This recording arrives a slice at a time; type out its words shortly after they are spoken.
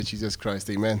Jesus Christ,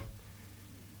 amen.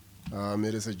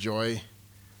 It is a joy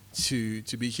to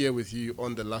be here with you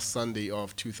on the last Sunday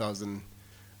of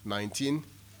 2019.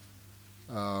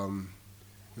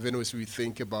 Even as we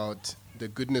think about the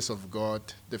goodness of God,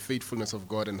 the faithfulness of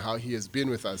God, and how He has been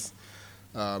with us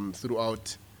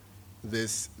throughout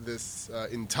this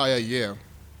entire year.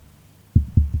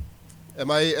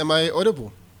 Am I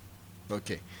audible?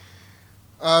 Okay.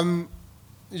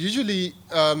 Usually,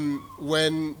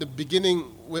 when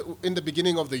in the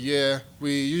beginning of the year,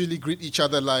 we usually greet each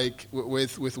other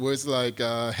with words like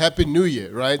 "Happy New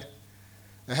Year," right?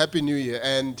 A Happy New Year.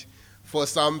 And for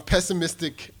some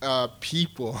pessimistic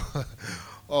people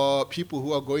or people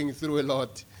who are going through a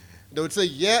lot, they would say,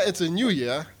 "Yeah, it's a new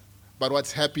year, but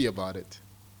what's happy about it?"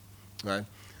 Right?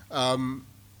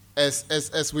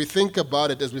 As we think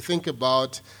about it, as we think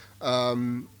about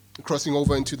crossing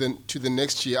over into the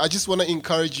next year, I just want to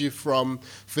encourage you from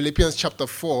Philippians chapter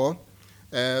 4,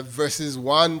 verses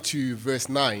 1 to verse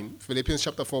 9. Philippians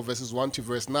chapter 4, verses 1 to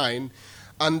verse 9,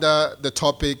 under the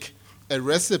topic, a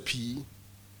recipe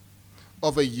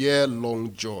of a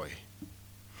year-long joy.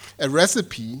 A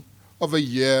recipe of a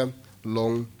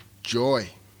year-long joy.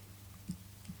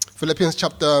 Philippians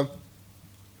chapter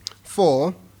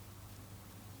 4,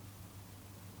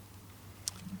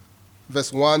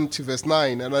 verse 1 to verse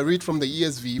 9, and I read from the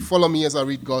ESV. Follow me as I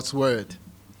read God's word.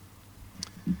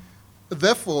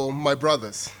 Therefore, my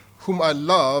brothers, whom I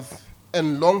love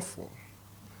and long for,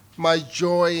 my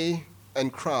joy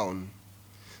and crown,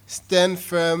 stand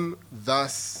firm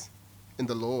thus in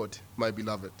the Lord, my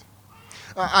beloved.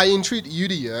 I entreat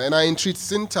Euodia and I entreat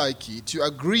Syntyche to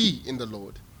agree in the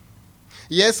Lord.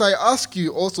 Yes, I ask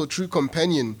you also, true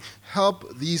companion,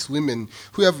 help these women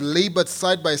who have labored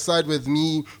side by side with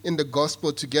me in the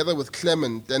gospel, together with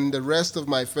Clement and the rest of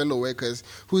my fellow workers,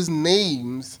 whose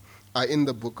names are in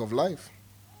the book of life.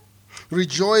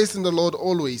 Rejoice in the Lord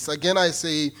always. Again I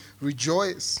say,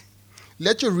 rejoice.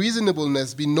 Let your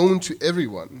reasonableness be known to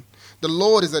everyone. The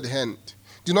Lord is at hand.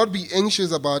 Do not be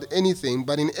anxious about anything,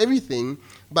 but in everything,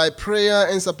 by prayer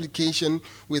and supplication,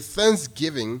 with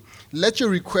thanksgiving, let your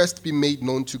request be made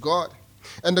known to God.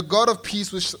 And the God of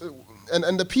peace,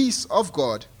 and the peace of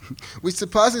God, which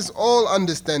surpasses all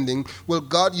understanding, will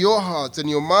guard your hearts and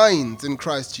your minds in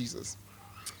Christ Jesus.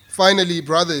 Finally,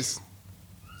 brothers,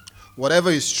 whatever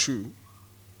is true,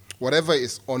 whatever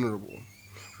is honorable,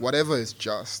 whatever is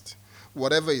just,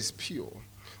 whatever is pure,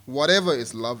 whatever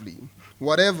is lovely,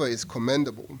 whatever is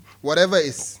commendable, whatever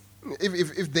is,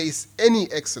 if there is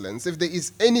any excellence, if there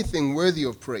is anything worthy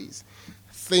of praise,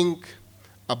 think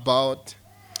about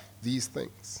these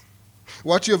things.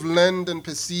 What you have learned and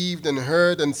perceived and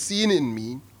heard and seen in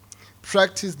me,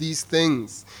 practice these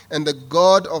things, and the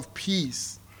God of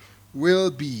peace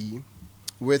will be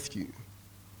with you.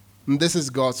 And this is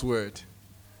God's word.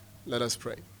 Let us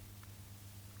pray.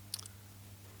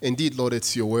 Indeed, Lord,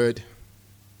 it's your word.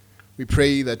 We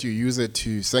pray that you use it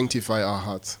to sanctify our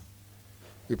hearts.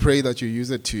 We pray that you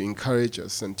use it to encourage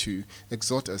us and to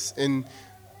exhort us in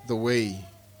the way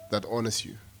that honors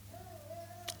you.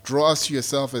 Draw us to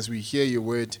yourself as we hear your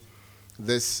word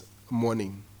this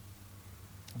morning.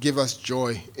 Give us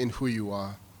joy in who you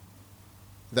are,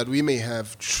 that we may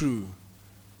have true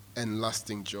and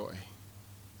lasting joy.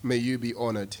 May you be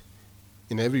honored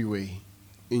in every way.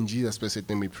 In Jesus' blessed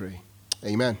name we pray.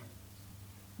 Amen.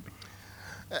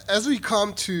 As we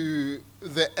come to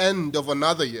the end of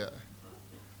another year,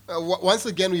 once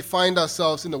again we find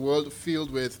ourselves in a world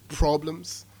filled with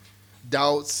problems,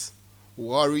 doubts,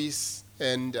 worries,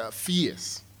 and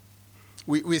fears.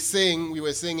 We were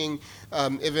singing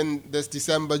even this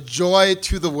December, joy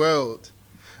to the world.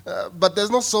 But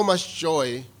there's not so much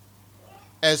joy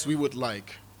as we would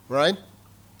like, right?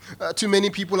 Too many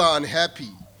people are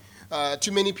unhappy.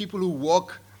 Too many people who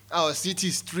walk our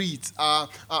city streets are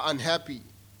unhappy.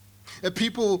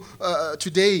 People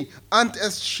today aren't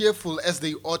as cheerful as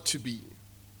they ought to be.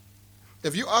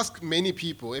 If you ask many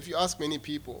people,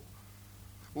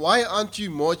 why aren't you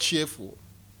more cheerful?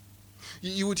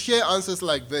 You would hear answers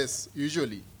like this,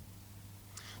 usually.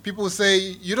 People say,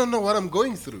 you don't know what I'm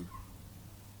going through.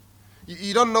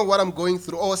 You don't know what I'm going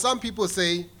through. Or some people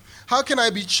say, how can I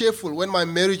be cheerful when my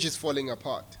marriage is falling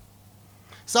apart?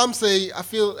 Some say, I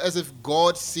feel as if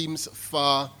God seems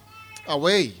far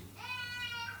away.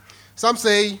 Some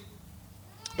say,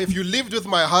 if you lived with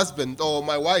my husband or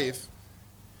my wife,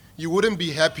 you wouldn't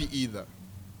be happy either.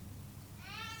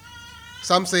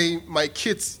 Some say, my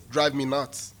kids drive me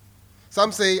nuts.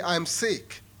 Some say, I'm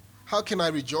sick. How can I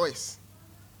rejoice?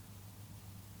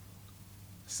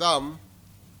 Some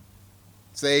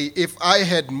say, if I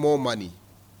had more money,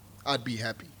 I'd be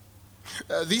happy.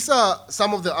 These are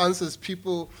some of the answers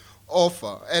people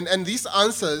offer, and these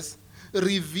answers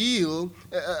reveal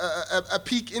a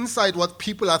peek inside what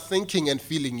people are thinking and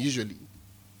feeling usually.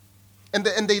 And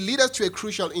they lead us to a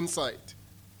crucial insight.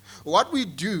 What we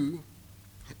do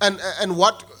and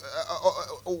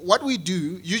what we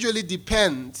do usually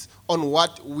depends on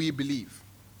what we believe.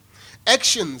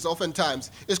 Actions oftentimes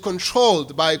is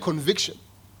controlled by conviction.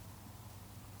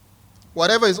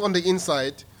 Whatever is on the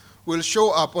inside will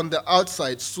show up on the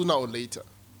outside sooner or later.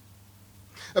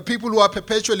 People who are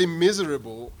perpetually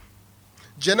miserable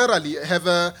generally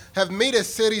have made a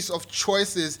series of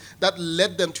choices that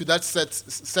led them to that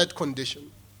set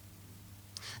condition.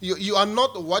 You are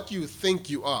not what you think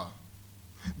you are,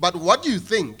 but what you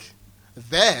think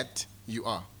that you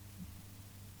are.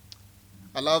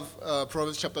 I love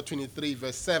Proverbs chapter 23,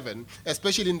 verse 7,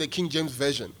 especially in the King James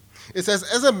Version. It says,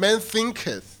 "As a man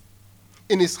thinketh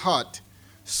in his heart,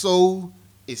 so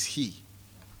is he."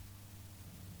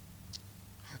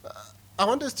 I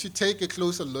want us to take a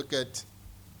closer look at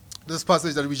this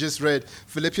passage that we just read,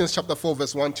 Philippians chapter 4,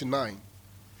 verse 1 to 9.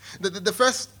 The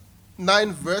first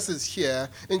 9 verses here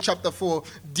in chapter 4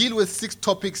 deal with 6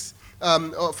 topics,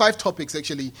 or 5 topics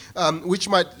actually, which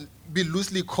might be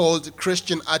loosely called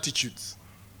Christian attitudes.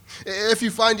 If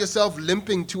you find yourself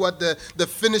limping toward the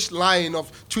finish line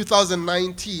of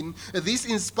 2019, these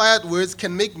inspired words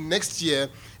can make next year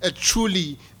a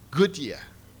truly good year.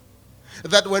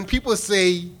 That when people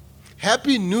say,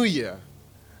 "Happy New Year,"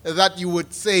 that you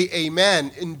would say,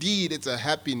 "Amen, indeed, it's a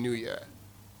Happy New Year."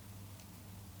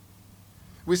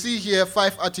 We see here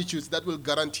 5 attitudes that will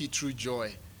guarantee true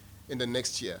joy in the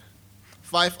next year.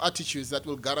 5 attitudes that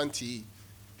will guarantee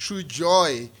true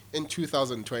joy in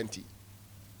 2020.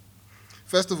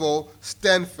 First of all,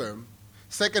 stand firm.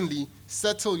 Secondly,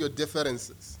 settle your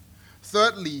differences.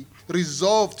 Thirdly,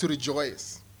 resolve to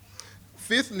rejoice.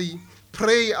 Fifthly,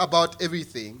 pray about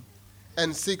everything.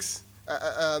 And the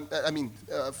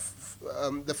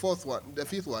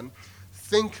fifth one,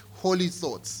 think holy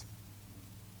thoughts.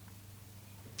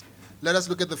 Let us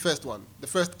look at the first one, the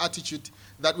first attitude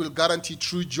that will guarantee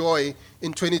true joy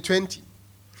in 2020.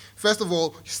 First of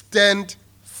all, stand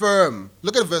firm.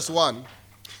 Look at verse 1.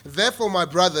 "Therefore, my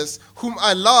brothers, whom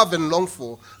I love and long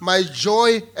for, my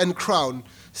joy and crown,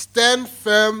 stand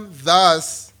firm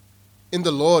thus in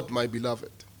the Lord, my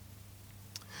beloved."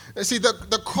 See,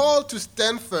 the call to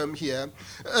stand firm here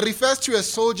refers to a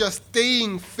soldier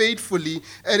staying faithfully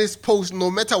at his post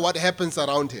no matter what happens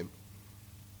around him.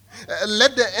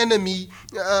 Let the enemy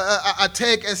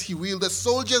attack as he will. The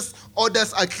soldier's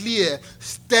orders are clear.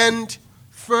 Stand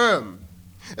firm.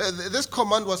 This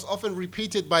command was often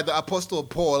repeated by the Apostle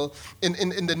Paul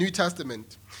in the New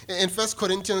Testament. In 1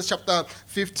 Corinthians chapter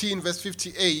 15, verse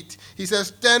 58, he says,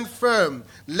 "Stand firm,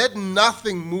 let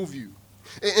nothing move you."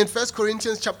 In 1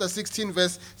 Corinthians chapter 16,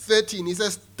 verse 13, he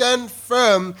says, "Stand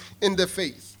firm in the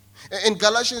faith." In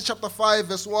Galatians chapter 5,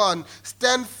 verse 1,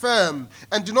 "Stand firm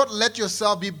and do not let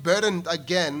yourself be burdened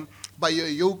again by your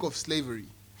yoke of slavery."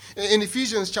 In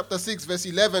Ephesians chapter 6, verse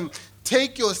 11,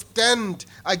 "Take your stand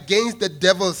against the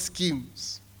devil's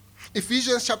schemes."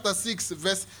 Ephesians chapter 6,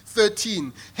 verse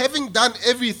 13, "Having done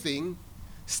everything,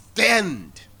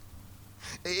 stand."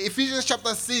 Ephesians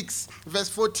chapter 6, verse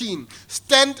 14,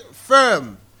 "Stand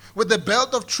firm with the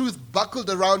belt of truth buckled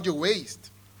around your waist."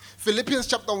 Philippians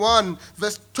chapter 1,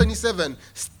 verse 27,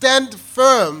 "Stand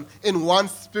firm in one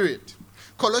spirit."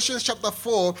 Colossians chapter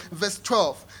 4, verse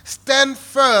 12, "Stand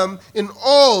firm in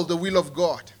all the will of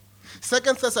God."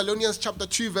 2 Thessalonians chapter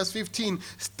 2, verse 15,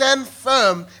 "Stand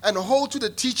firm and hold to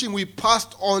the teaching we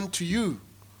passed on to you."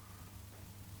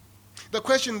 The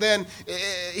question then,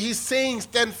 he's saying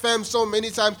stand firm so many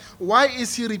times. Why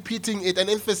is he repeating it and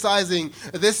emphasizing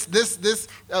this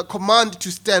command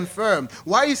to stand firm?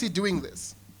 Why is he doing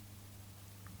this?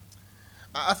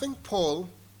 I think Paul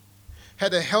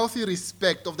had a healthy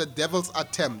respect of the devil's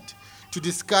attempt to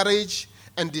discourage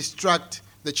and distract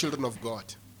the children of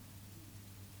God.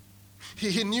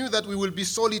 He knew that we will be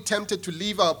sorely tempted to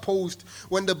leave our post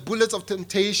when the bullets of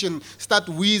temptation start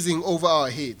whizzing over our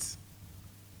heads.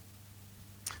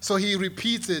 So he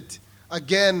repeats it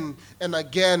again and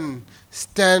again,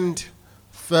 stand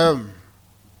firm.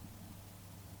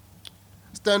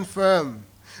 Stand firm.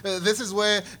 This is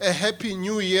where a happy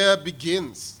new year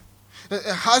begins.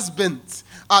 Husbands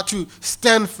are to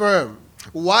stand firm.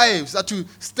 Wives are to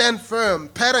stand firm.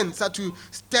 Parents are to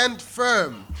stand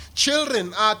firm.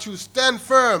 Children are to stand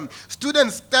firm.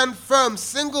 Students stand firm.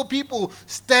 Single people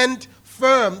stand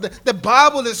firm. The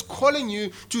Bible is calling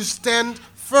you to stand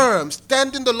firm.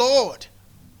 Stand in the Lord.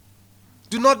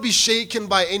 Do not be shaken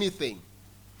by anything.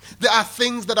 There are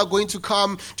things that are going to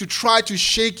come to try to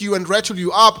shake you and rattle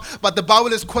you up, but the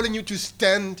Bible is calling you to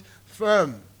stand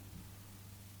firm.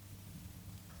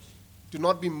 Do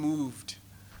not be moved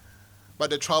by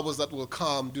the troubles that will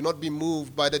come. Do not be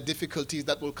moved by the difficulties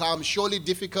that will come. Surely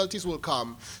difficulties will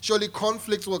come. Surely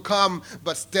conflicts will come,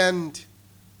 but stand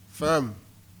firm.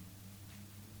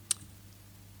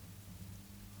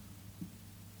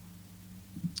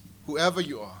 Whoever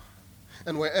you are,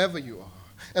 and wherever you are,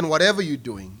 and whatever you're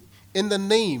doing, in the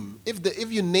name,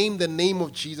 if you name the name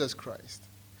of Jesus Christ,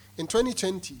 in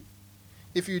 2020,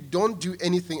 if you don't do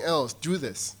anything else, do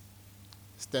this.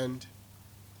 Stand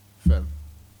firm.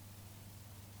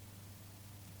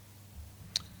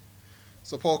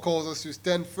 So Paul calls us to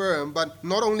stand firm, but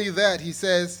not only that, he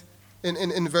says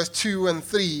in verse 2 and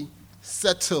 3,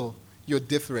 settle your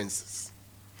differences.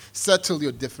 Settle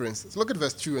your differences. Look at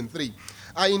verse 2 and 3.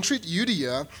 I entreat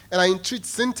Euodia and I entreat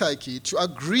Syntyche to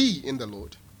agree in the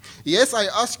Lord. Yes, I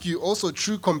ask you also,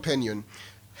 true companion,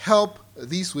 help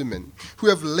these women who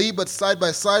have labored side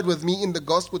by side with me in the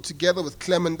gospel, together with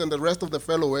Clement and the rest of the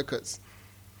fellow workers,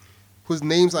 whose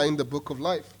names are in the book of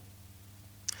life.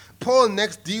 Paul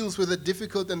next deals with a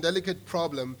difficult and delicate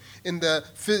problem in the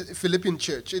Philippian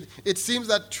church. It seems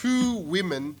that two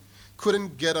women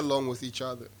couldn't get along with each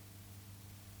other.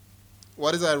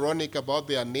 What is ironic about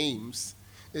their names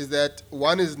is that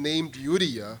one is named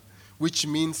Euodia, which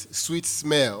means sweet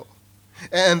smell,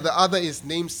 and the other is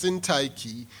named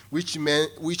Syntyche,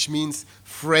 which means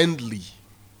friendly.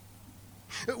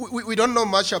 We don't know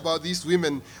much about these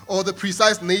women or the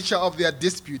precise nature of their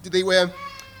dispute. They were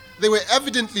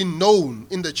evidently known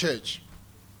in the church,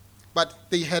 but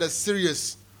they had a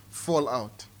serious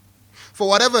fallout. For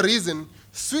whatever reason,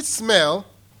 sweet smell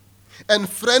and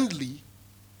friendly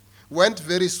weren't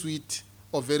very sweet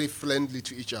or very friendly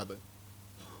to each other.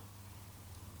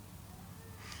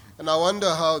 And I wonder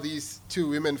how these two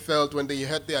women felt when they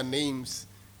heard their names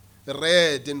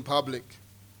read in public.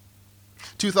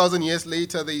 2,000 years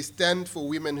later, they stand for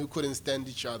women who couldn't stand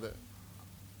each other.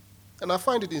 And I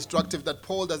find it instructive that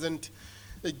Paul doesn't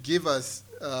give us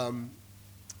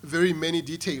very many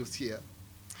details here.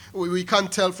 We can't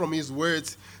tell from his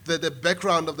words the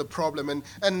background of the problem.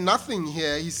 And nothing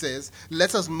here, he says,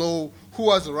 lets us know who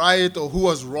was right or who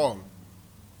was wrong.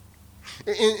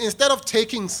 Instead of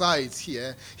taking sides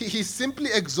here, he simply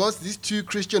exhorts these two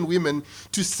Christian women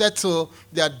to settle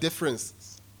their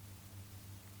differences.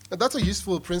 And that's a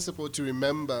useful principle to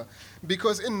remember,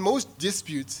 because in most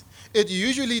disputes, it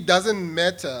usually doesn't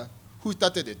matter who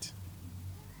started it.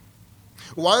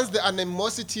 Once the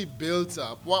animosity builds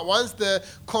up, once the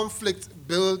conflict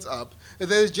builds up,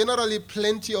 there is generally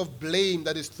plenty of blame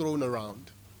that is thrown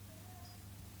around.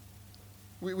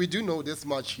 We do know this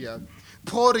much here.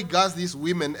 Paul regards these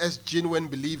women as genuine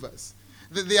believers.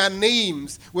 Their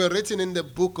names were written in the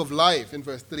book of life in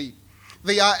verse 3.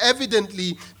 They are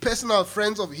evidently personal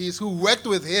friends of his who worked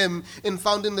with him in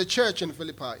founding the church in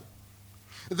Philippi.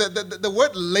 The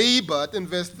word labored in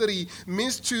verse 3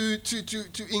 means to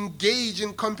engage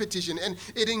in competition. And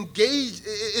it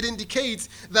indicates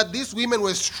that these women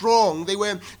were strong, they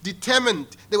were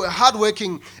determined, they were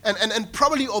hardworking, and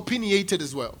probably opinionated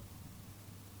as well.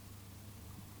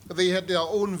 They had their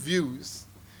own views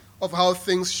of how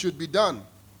things should be done.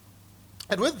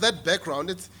 And with that background,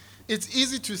 it's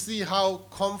easy to see how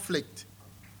conflict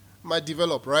might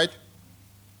develop, right?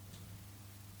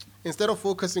 Instead of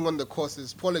focusing on the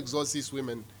causes, Paul exhorts these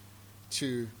women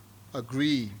to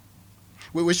agree,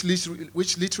 which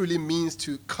literally means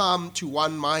to come to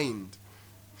one mind.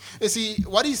 You see,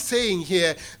 what he's saying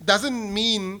here doesn't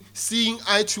mean seeing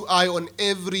eye to eye on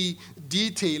every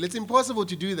detail. It's impossible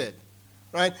to do that,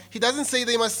 right? He doesn't say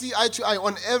they must see eye to eye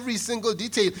on every single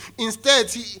detail. Instead,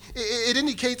 it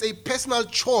indicates a personal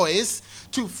choice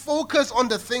to focus on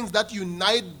the things that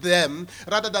unite them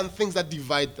rather than things that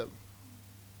divide them.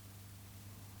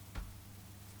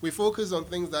 We focus on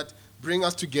things that bring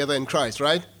us together in Christ,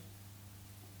 right?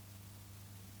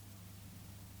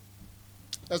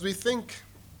 As we think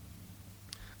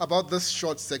about this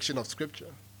short section of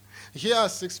Scripture, here are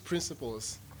 6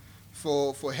 principles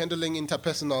for handling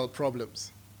interpersonal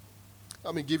problems.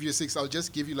 Let me give you 6. I'll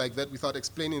just give you like that without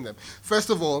explaining them. First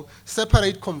of all,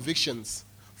 separate convictions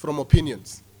from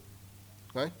opinions.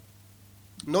 Right?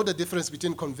 Know the difference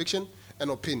between conviction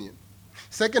and opinion.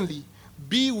 Secondly,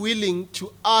 be willing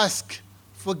to ask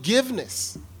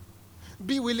forgiveness.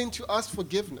 Be willing to ask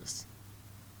forgiveness.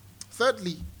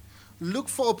 Thirdly, look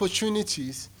for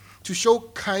opportunities to show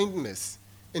kindness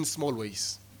in small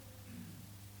ways.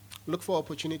 Look for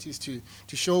opportunities to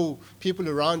show people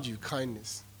around you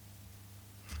kindness.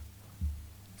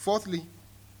 Fourthly,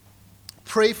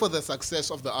 pray for the success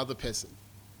of the other person.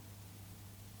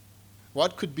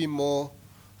 What could be more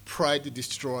pride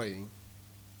destroying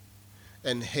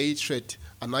and hatred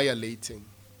annihilating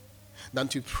than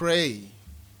to pray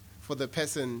for the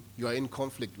person you are in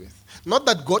conflict with? Not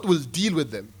that God will deal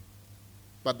with them,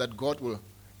 but that God will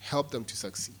help them to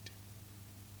succeed.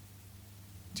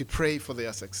 To pray for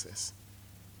their success,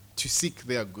 to seek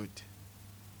their good,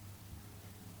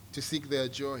 to seek their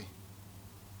joy.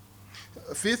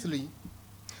 Fifthly,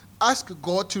 ask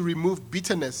God to remove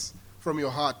bitterness from your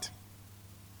heart.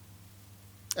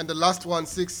 And the last one,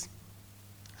 6,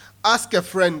 ask a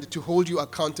friend to hold you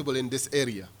accountable in this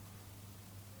area.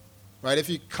 Right? If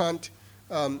you can't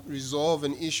resolve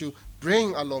an issue,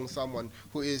 bring along someone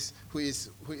who is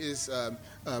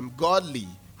godly,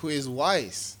 who is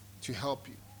wise to help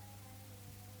you.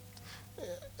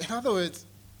 In other words,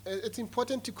 it's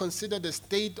important to consider the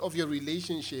state of your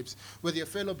relationships with your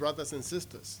fellow brothers and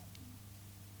sisters.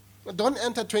 Don't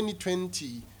enter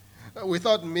 2020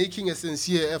 without making a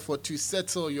sincere effort to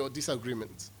settle your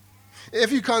disagreements.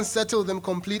 If you can't settle them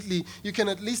completely, you can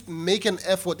at least make an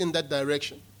effort in that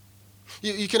direction.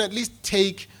 You can at least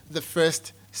take the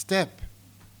first step.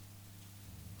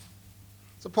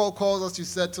 So Paul calls us to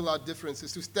settle our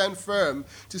differences, to stand firm,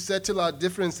 to settle our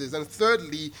differences. And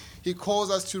thirdly, he calls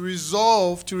us to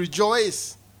resolve to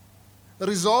rejoice.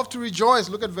 Resolve to rejoice.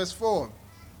 Look at verse 4.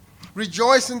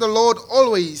 Rejoice in the Lord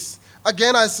always.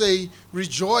 Again I say,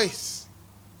 rejoice.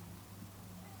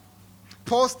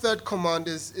 Paul's third command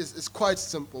is quite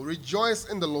simple. Rejoice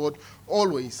in the Lord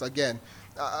always. Again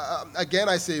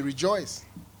I say, rejoice.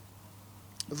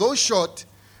 Though short,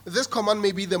 this command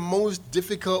may be the most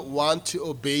difficult one to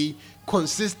obey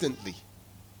consistently.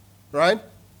 Right?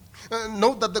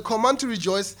 Note that the command to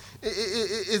rejoice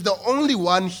is the only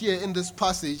one here in this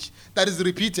passage that is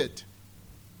repeated.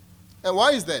 And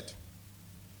why is that?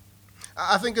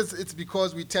 I think it's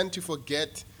because we tend to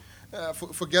forget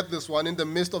this one in the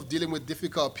midst of dealing with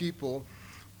difficult people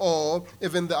or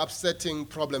even the upsetting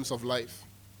problems of life.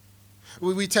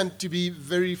 We tend to be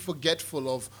very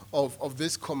forgetful of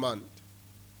this command.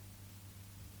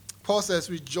 Paul says,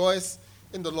 rejoice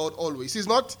in the Lord always. He's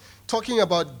not talking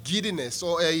about giddiness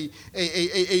or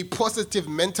a positive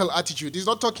mental attitude. He's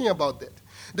not talking about that.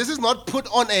 This is not put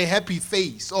on a happy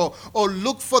face or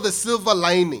look for the silver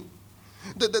lining.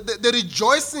 The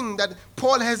rejoicing that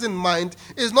Paul has in mind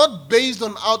is not based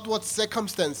on outward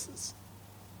circumstances.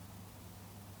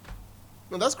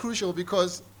 Now that's crucial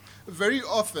because very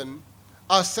often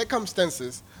our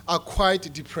circumstances are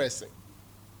quite depressing.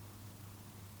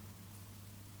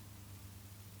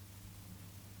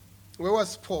 Where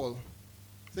was Paul?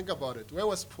 Think about it. Where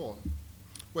was Paul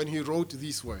when he wrote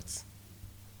these words?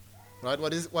 Right?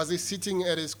 Was he sitting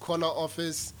at his corner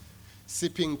office,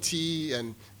 sipping tea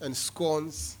and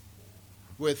scones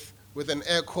with an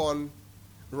aircon,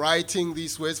 writing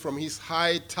these words from his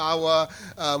high tower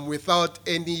without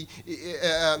any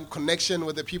connection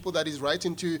with the people that he's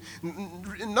writing to?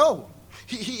 No.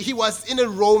 He was in a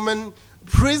Roman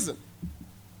prison,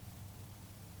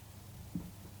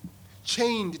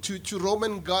 chained to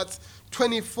Roman guards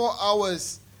 24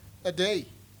 hours a day.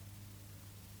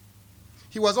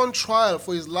 He was on trial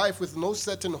for his life with no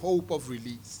certain hope of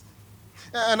release.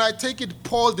 And I take it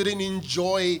Paul didn't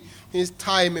enjoy his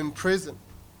time in prison.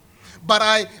 But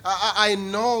I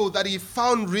know that he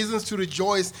found reasons to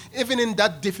rejoice even in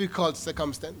that difficult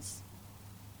circumstance.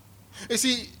 You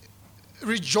see,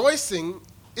 rejoicing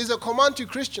is a command to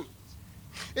Christians.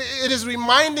 It is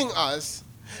reminding us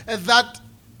that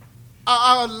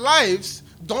our lives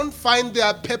don't find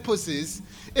their purposes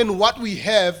in what we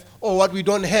have or what we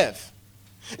don't have.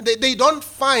 They don't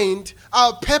find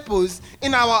our purpose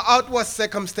in our outward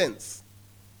circumstance.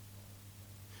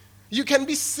 You can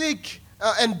be sick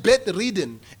and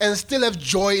bedridden and still have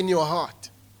joy in your heart.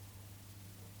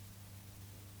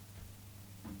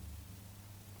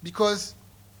 Because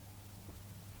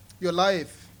your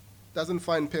life doesn't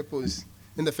find purpose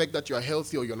in the fact that you are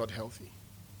healthy or you're not healthy.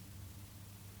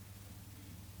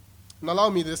 And allow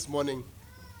me this morning,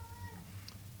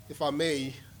 if I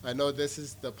may, I know this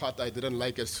is the part I didn't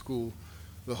like at school,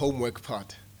 the homework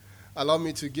part. Allow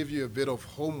me to give you a bit of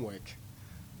homework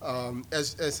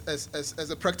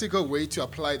as a practical way to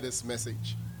apply this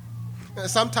message.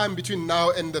 Sometime between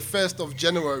now and the 1st of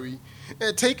January,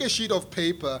 take a sheet of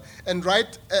paper and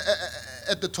write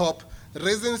at the top,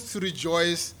 reasons to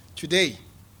rejoice today.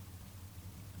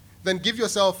 Then give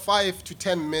yourself 5 to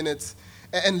 10 minutes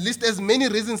and list as many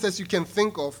reasons as you can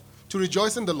think of to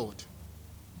rejoice in the Lord.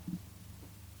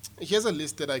 Here's a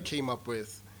list that I came up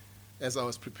with as I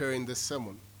was preparing this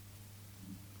sermon.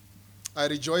 I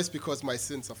rejoice because my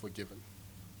sins are forgiven.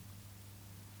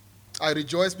 I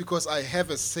rejoice because I have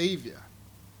a Savior.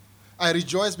 I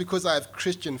rejoice because I have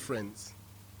Christian friends.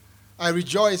 I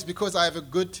rejoice because I have a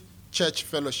good church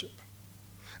fellowship.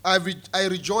 I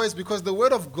rejoice because the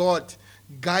Word of God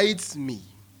guides me.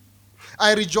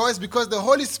 I rejoice because the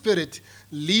Holy Spirit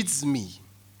leads me.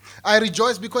 I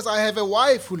rejoice because I have a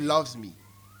wife who loves me.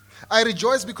 I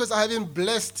rejoice because I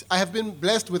have been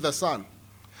blessed with a son.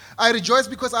 I rejoice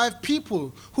because I have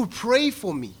people who pray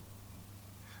for me.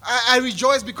 I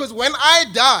rejoice because when I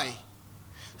die,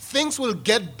 things will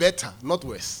get better, not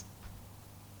worse.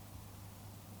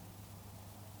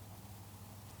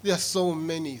 There are so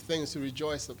many things to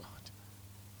rejoice about.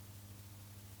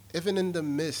 Even in the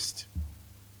midst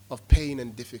of pain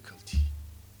and difficulty,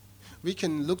 we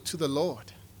can look to the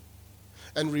Lord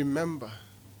and remember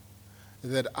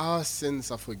that our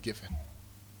sins are forgiven,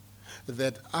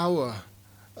 that our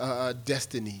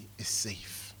destiny is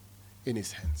safe in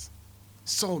His hands.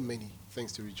 So many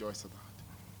things to rejoice about.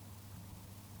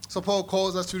 So Paul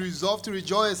calls us to resolve to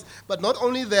rejoice, but not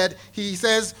only that, he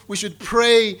says we should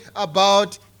pray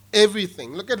about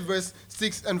everything. Look at verse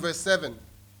 6 and verse 7.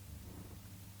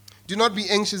 Do not be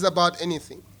anxious about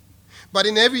anything, but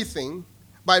in everything,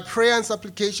 by prayer and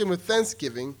supplication with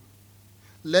thanksgiving,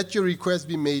 let your requests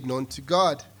be made known to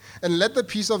God. And let the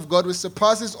peace of God, which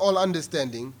surpasses all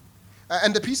understanding,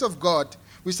 and the peace of God,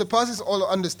 which surpasses all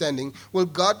understanding, will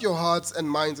guard your hearts and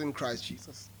minds in Christ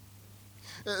Jesus.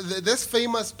 This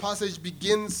famous passage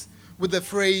begins with the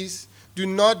phrase, do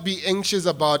not be anxious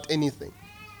about anything.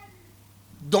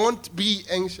 Don't be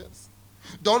anxious.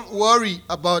 Don't worry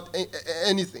about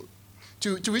anything.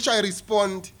 To which I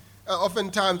respond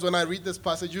oftentimes when I read this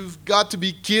passage, you've got to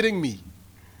be kidding me.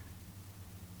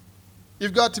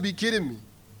 You've got to be kidding me.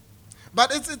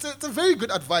 But it's a very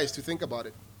good advice to think about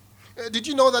it. Did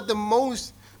you know that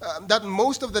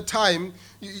most of the time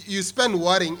you spend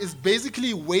worrying is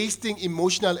basically wasting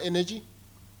emotional energy?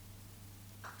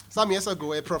 Some years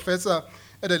ago, a professor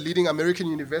at a leading American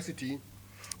university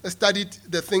studied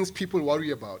the things people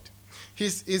worry about.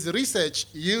 His research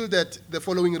yielded the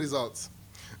following results.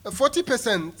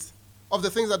 40% of the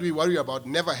things that we worry about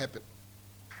never happen.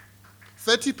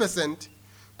 30%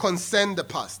 concern the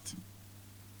past.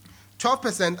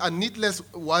 12% are needless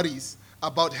worries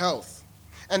about health.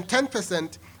 And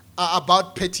 10% are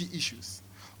about petty issues.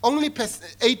 Only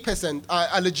 8%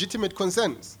 are legitimate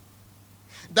concerns.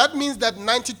 That means that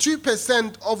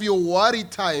 92% of your worry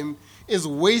time is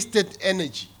wasted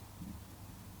energy.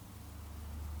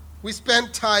 We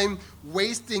spend time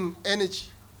wasting energy.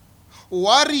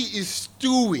 Worry is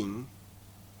stewing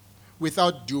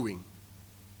without doing.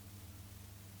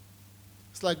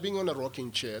 It's like being on a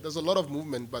rocking chair. There's a lot of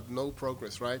movement, but no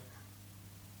progress, right?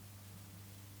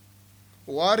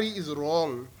 Worry is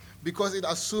wrong because it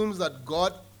assumes that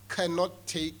God cannot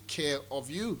take care of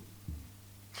you.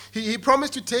 He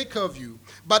promised to take care of you.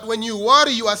 But when you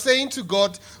worry, you are saying to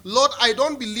God, Lord, I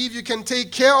don't believe you can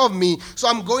take care of me, so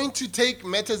I'm going to take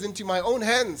matters into my own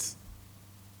hands.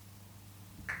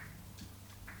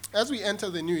 As we enter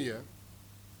the new year,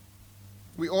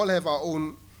 we all have our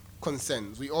own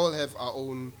concerns. We all have our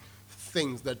own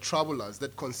things that trouble us,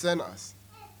 that concern us.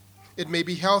 It may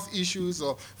be health issues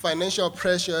or financial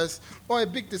pressures or a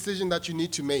big decision that you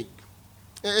need to make.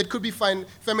 It could be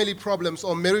family problems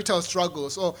or marital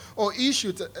struggles or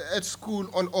issues at school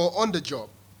or on the job.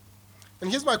 And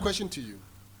here's my question to you.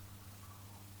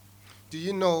 Do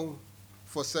you know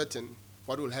for certain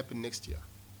what will happen next year?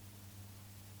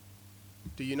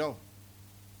 Do you know?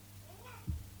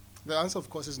 The answer, of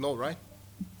course, is no, right?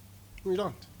 We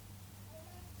don't.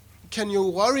 Can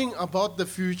your worrying about the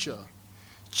future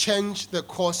change the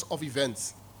course of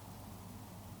events?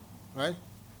 Right?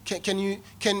 Can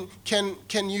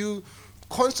you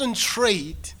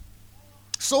concentrate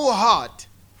so hard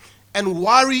and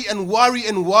worry and worry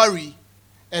and worry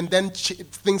and then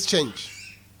things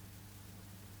change?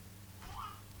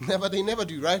 They never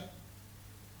do, right?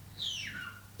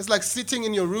 It's like sitting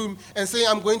in your room and saying,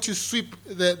 I'm going to sweep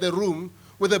the room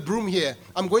with a broom here.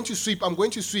 I'm going to sweep.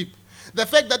 The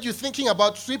fact that you're thinking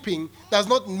about sweeping does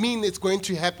not mean it's going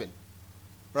to happen,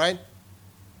 right?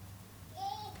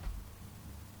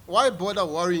 Why bother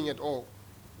worrying at all?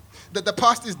 That the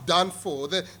past is done for.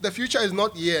 The future is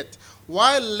not yet.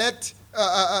 Why let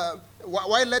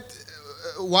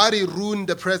worry ruin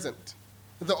the present,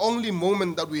 the only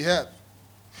moment that we have?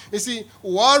 You see,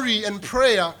 worry and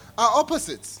prayer are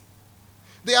opposites.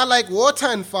 They are like water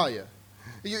and fire.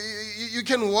 You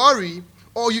can worry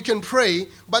or you can pray,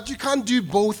 but you can't do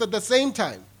both at the same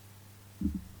time.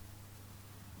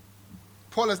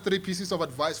 Paul has 3 pieces of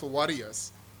advice for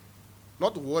warriors.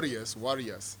 Not warriors,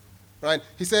 warriors. right?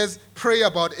 He says, pray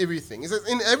about everything. He says,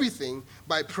 in everything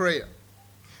by prayer.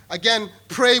 Again,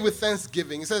 pray with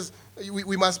thanksgiving. He says,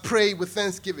 we must pray with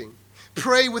thanksgiving.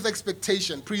 Pray with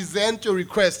expectation. Present your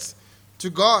requests to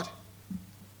God.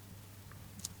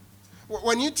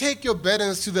 When you take your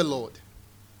burdens to the Lord,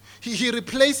 He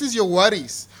replaces your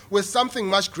worries with something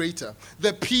much greater,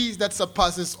 the peace that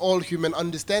surpasses all human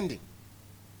understanding.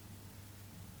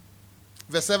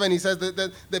 Verse 7, he says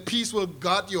that the peace will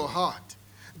guard your heart.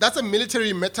 That's a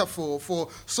military metaphor for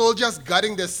soldiers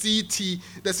guarding the city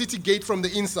gate from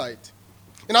the inside.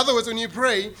 In other words, when you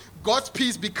pray, God's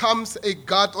peace becomes a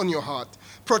guard on your heart,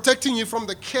 protecting you from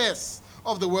the cares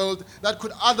of the world that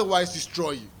could otherwise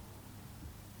destroy you.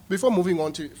 Before moving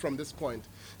on from this point,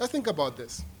 let's think about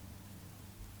this.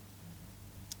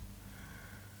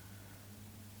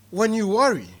 When you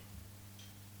worry,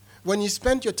 when you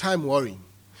spend your time worrying,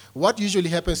 what usually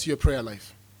happens to your prayer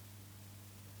life?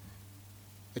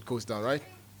 It goes down, right?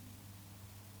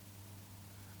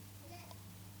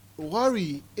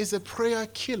 Worry is a prayer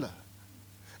killer.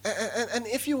 And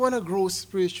if you want to grow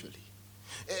spiritually,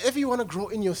 if you want to grow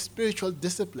in your spiritual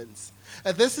disciplines,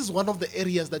 this is one of the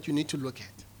areas that you need to look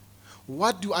at.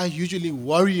 What do I usually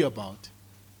worry about?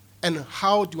 And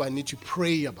how do I need to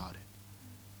pray about it?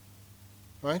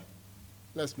 Right?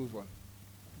 Let's move on.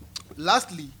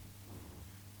 Lastly,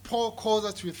 Paul calls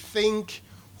us to think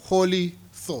holy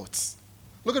thoughts.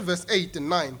 Look at verse 8 and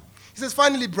 9. He says,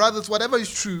 finally, brothers, whatever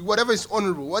is true, whatever is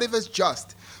honorable, whatever is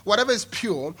just, whatever is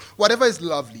pure, whatever is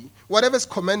lovely, whatever is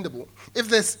commendable, if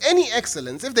there's any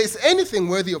excellence, if there's anything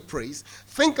worthy of praise,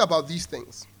 think about these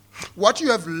things. What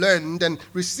you have learned and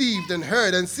received and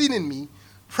heard and seen in me,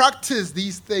 practice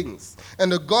these things,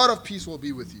 and the God of peace will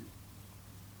be with you.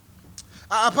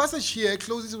 Our passage here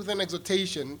closes with an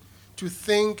exhortation to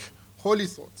think holy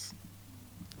thoughts.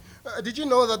 Did you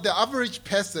know that the average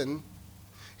person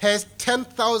has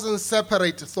 10,000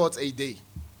 separate thoughts a day?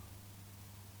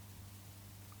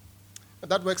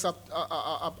 That works out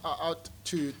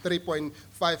to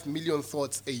 3.5 million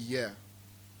thoughts a year.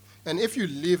 And if you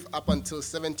live up until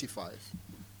 75,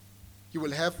 you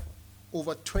will have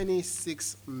over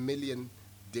 26 million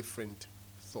different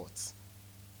thoughts.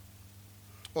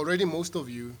 Already most of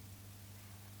you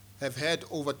have had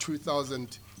over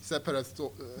 2,000 separate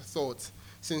thoughts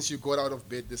since you got out of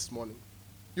bed this morning.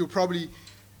 You'll probably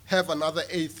have another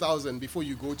 8,000 before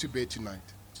you go to bed tonight.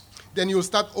 Then you'll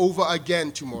start over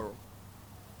again tomorrow.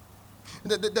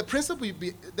 The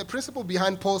principle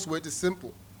behind Paul's word is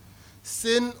simple.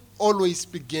 Sin always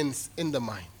begins in the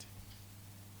mind.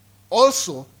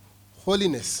 Also,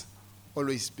 holiness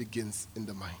always begins in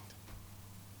the mind.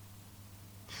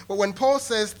 But when Paul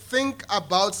says, think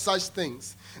about such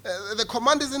things, the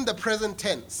command is in the present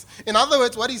tense. In other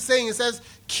words, what he's saying, he says,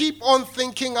 keep on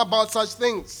thinking about such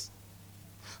things.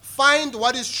 Find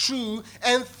what is true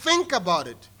and think about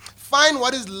it. Find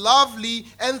what is lovely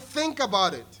and think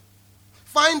about it.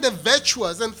 Find the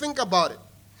virtuous and think about it.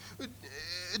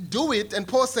 Do it, and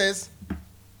Paul says,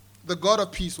 the God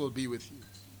of peace will be with you.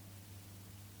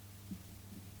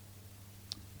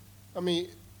 Let me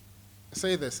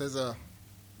say this as a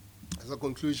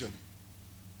conclusion.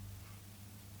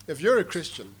 If you're a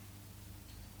Christian,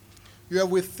 you have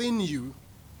within you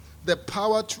the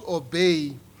power to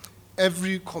obey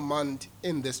every command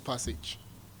in this passage.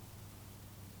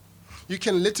 You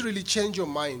can literally change your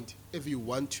mind if you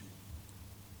want to.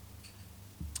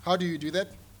 How do you do that?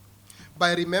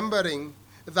 By remembering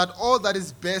that all that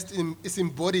is best is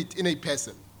embodied in a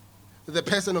person, the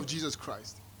person of Jesus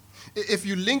Christ. If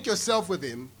you link yourself with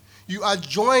him, you are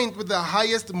joined with the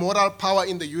highest moral power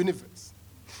in the universe.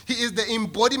 He is the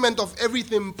embodiment of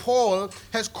everything Paul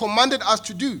has commanded us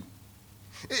to do.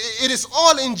 It is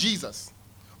all in Jesus.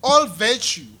 All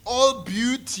virtue, all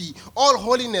beauty, all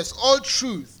holiness, all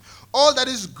truth, all that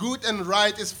is good and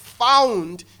right is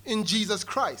found in Jesus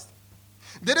Christ.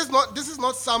 This is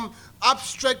not some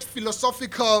abstract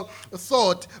philosophical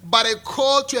thought, but a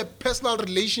call to a personal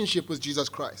relationship with Jesus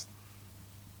Christ.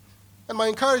 And my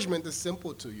encouragement is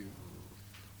simple to you.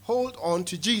 Hold on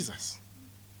to Jesus.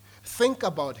 Think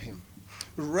about him.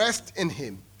 Rest in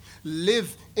him.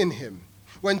 Live in him.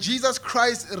 When Jesus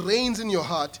Christ reigns in your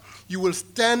heart, you will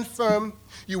stand firm.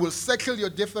 You will settle your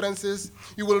differences.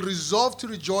 You will resolve to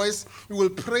rejoice. You will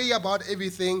pray about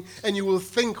everything, and you will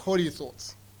think holy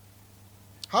thoughts.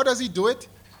 How does he do it?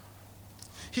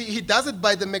 He does it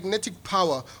by the magnetic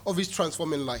power of his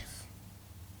transforming life.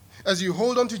 As you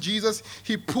hold on to Jesus,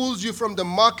 he pulls you from the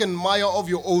muck and mire of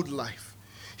your old life.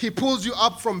 He pulls you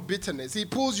up from bitterness. He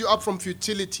pulls you up from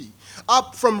futility,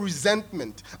 up from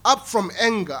resentment, up from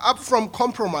anger, up from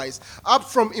compromise, up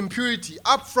from impurity,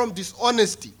 up from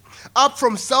dishonesty, up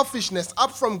from selfishness,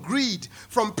 up from greed,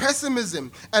 from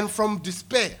pessimism, and from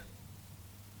despair.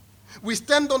 We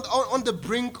stand on the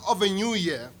brink of a new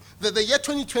year. That the year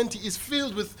 2020 is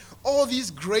filled with all these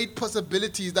great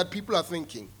possibilities that people are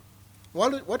thinking.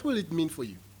 What will it mean for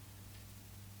you?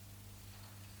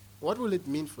 What will it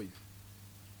mean for you?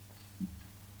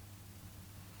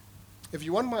 If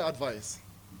you want my advice,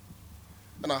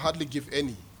 and I hardly give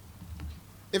any,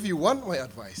 if you want my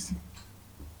advice,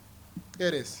 here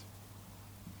it is.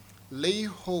 Lay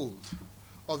hold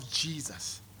of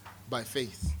Jesus by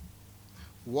faith.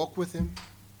 Walk with him,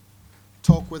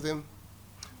 talk with him,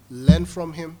 learn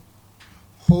from him,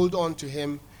 hold on to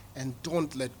him, and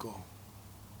don't let go.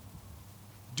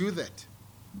 Do that,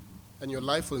 and your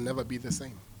life will never be the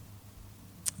same.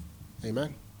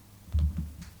 Amen.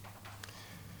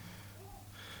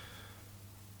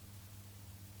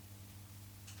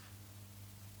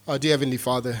 Our dear Heavenly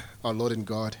Father, our Lord and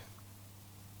God,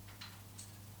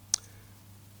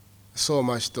 so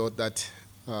much thought that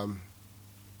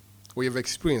we have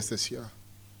experienced this year.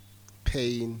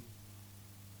 Pain,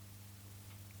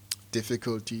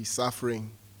 difficulty,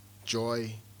 suffering,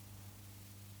 joy.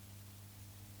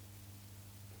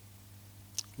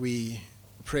 We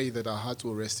pray that our hearts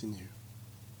will rest in you.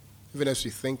 Even as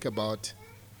we think about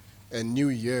a new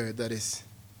year that is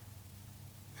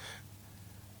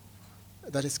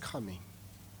coming.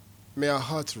 May our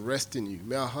hearts rest in you.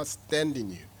 May our hearts stand in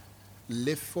you,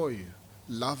 live for you,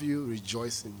 love you,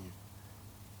 rejoice in you.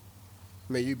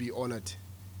 May you be honored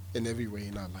in every way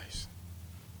in our lives.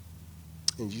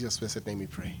 In Jesus' blessed name we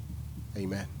pray.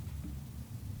 Amen.